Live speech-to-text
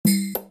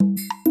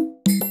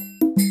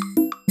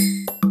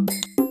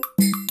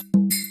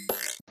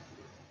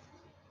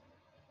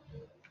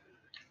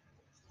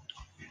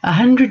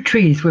100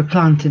 trees were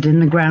planted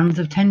in the grounds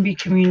of Tenby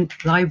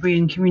Library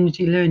and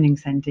Community Learning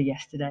Centre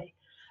yesterday.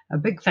 A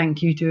big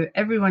thank you to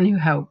everyone who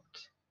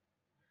helped.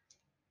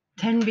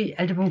 Tenby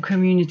Edible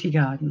Community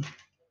Garden.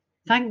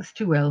 Thanks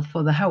to Will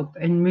for the help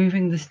in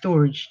moving the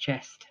storage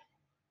chest.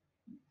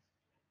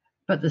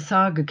 But the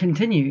saga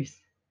continues.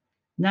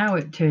 Now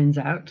it turns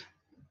out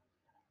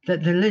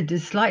that the lid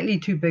is slightly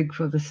too big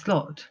for the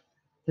slot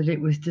that it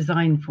was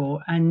designed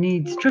for and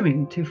needs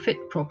trimming to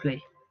fit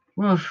properly.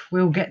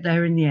 We'll get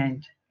there in the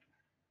end.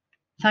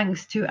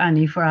 Thanks to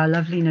Annie for our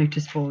lovely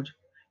notice board.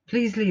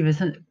 Please leave us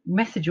a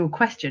message or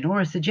question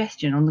or a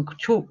suggestion on the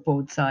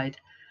chalkboard side.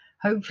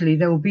 Hopefully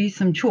there will be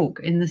some chalk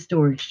in the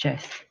storage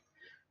chest.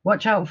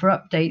 Watch out for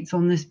updates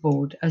on this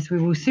board as we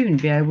will soon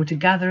be able to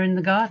gather in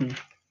the garden.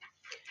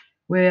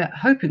 We're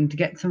hoping to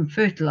get some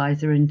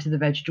fertilizer into the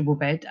vegetable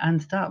bed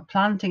and start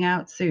planting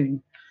out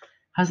soon.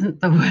 Hasn't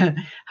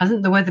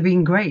the weather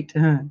been great?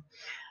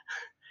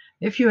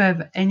 If you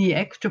have any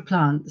extra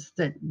plants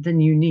than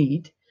you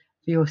need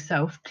for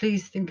yourself,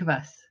 please think of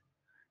us.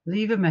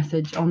 Leave a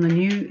message on the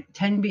new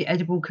Tenby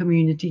Edible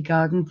Community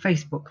Garden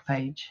Facebook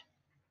page.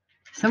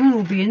 Someone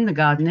will be in the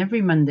garden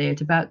every Monday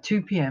at about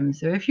 2 p.m,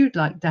 so if you'd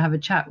like to have a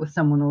chat with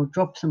someone or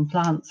drop some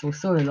plants or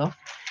soil off,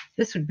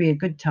 this would be a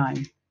good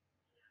time.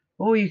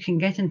 Or you can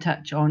get in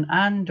touch on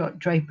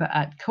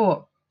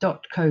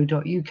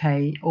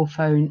ann.draper@coop.co.uk or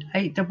phone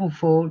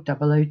 844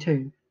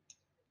 002.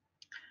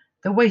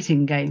 The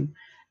waiting game.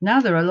 Now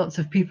there are lots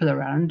of people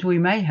around, we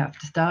may have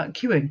to start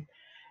queuing.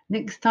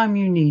 Next time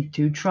you need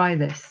to, try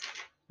this.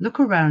 Look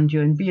around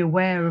you and be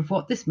aware of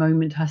what this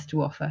moment has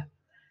to offer.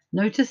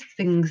 Notice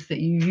things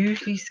that you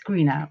usually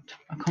screen out.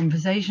 A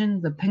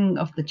conversation, the ping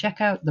of the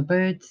checkout, the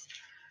birds.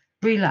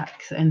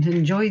 Relax and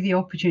enjoy the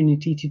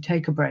opportunity to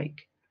take a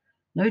break.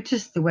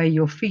 Notice the way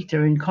your feet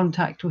are in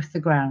contact with the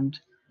ground.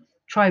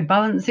 Try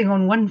balancing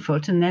on one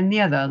foot and then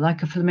the other,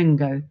 like a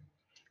flamingo.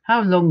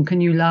 How long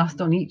can you last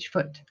on each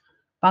foot?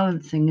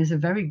 Balancing is a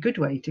very good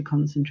way to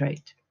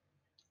concentrate.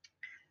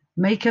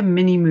 Make a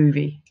mini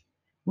movie.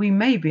 We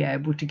may be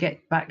able to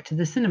get back to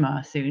the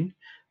cinema soon.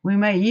 We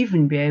may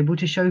even be able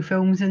to show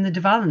films in the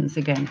De Valence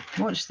again.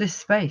 Watch this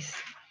space.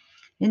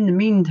 In the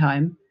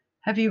meantime,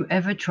 have you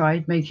ever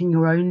tried making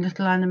your own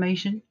little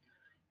animation?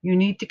 You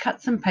need to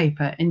cut some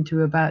paper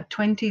into about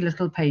 20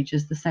 little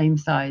pages the same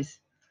size.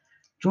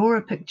 Draw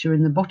a picture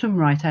in the bottom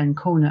right-hand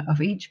corner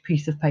of each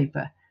piece of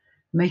paper,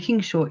 making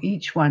sure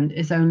each one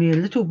is only a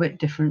little bit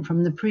different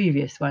from the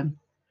previous one.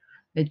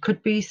 It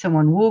could be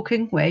someone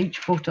walking where each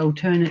foot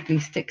alternately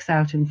sticks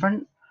out in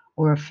front,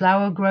 or a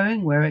flower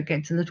growing where it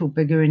gets a little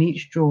bigger in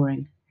each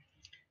drawing.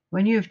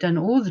 When you have done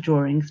all the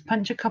drawings,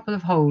 punch a couple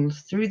of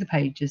holes through the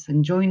pages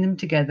and join them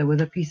together with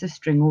a piece of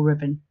string or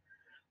ribbon.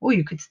 Or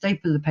you could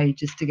staple the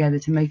pages together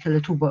to make a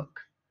little book.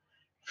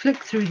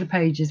 Flick through the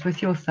pages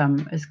with your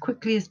thumb as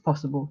quickly as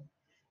possible,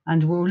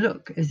 and will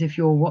look as if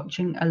you're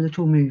watching a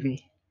little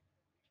movie.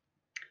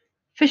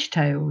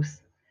 Fishtails.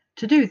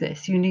 To do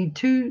this, you need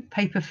 2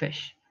 paper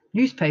fish.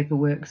 Newspaper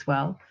works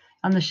well,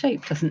 and the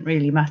shape doesn't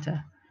really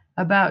matter.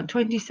 About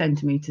 20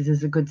 centimeters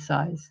is a good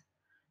size.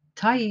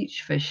 Tie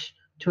each fish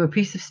to a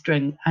piece of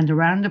string and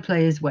around a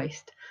player's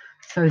waist,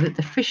 so that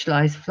the fish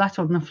lies flat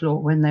on the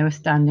floor when they are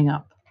standing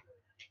up.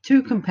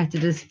 2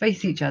 competitors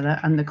face each other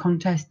and the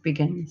contest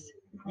begins.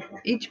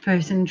 Each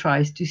person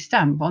tries to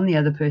stamp on the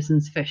other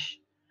person's fish.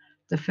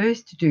 The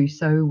first to do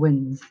so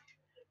wins.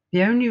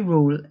 The only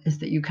rule is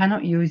that you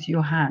cannot use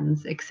your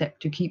hands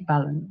except to keep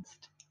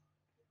balanced.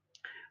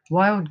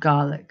 Wild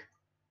garlic.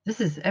 This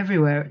is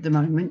everywhere at the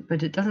moment,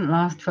 but it doesn't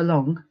last for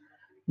long.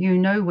 You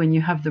know when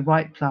you have the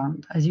right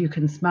plant, as you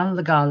can smell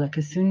the garlic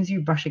as soon as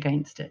you brush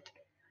against it.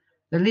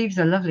 The leaves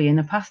are lovely in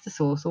a pasta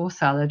sauce or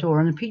salad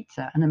or on a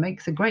pizza, and it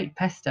makes a great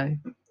pesto.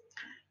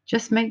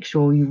 Just make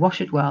sure you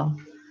wash it well,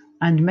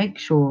 and make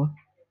sure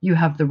you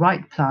have the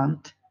right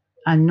plant,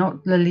 and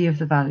not lily of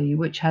the valley,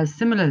 which has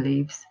similar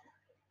leaves,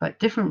 but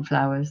different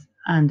flowers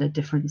and a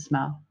different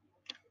smell.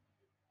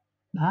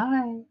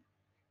 Bye.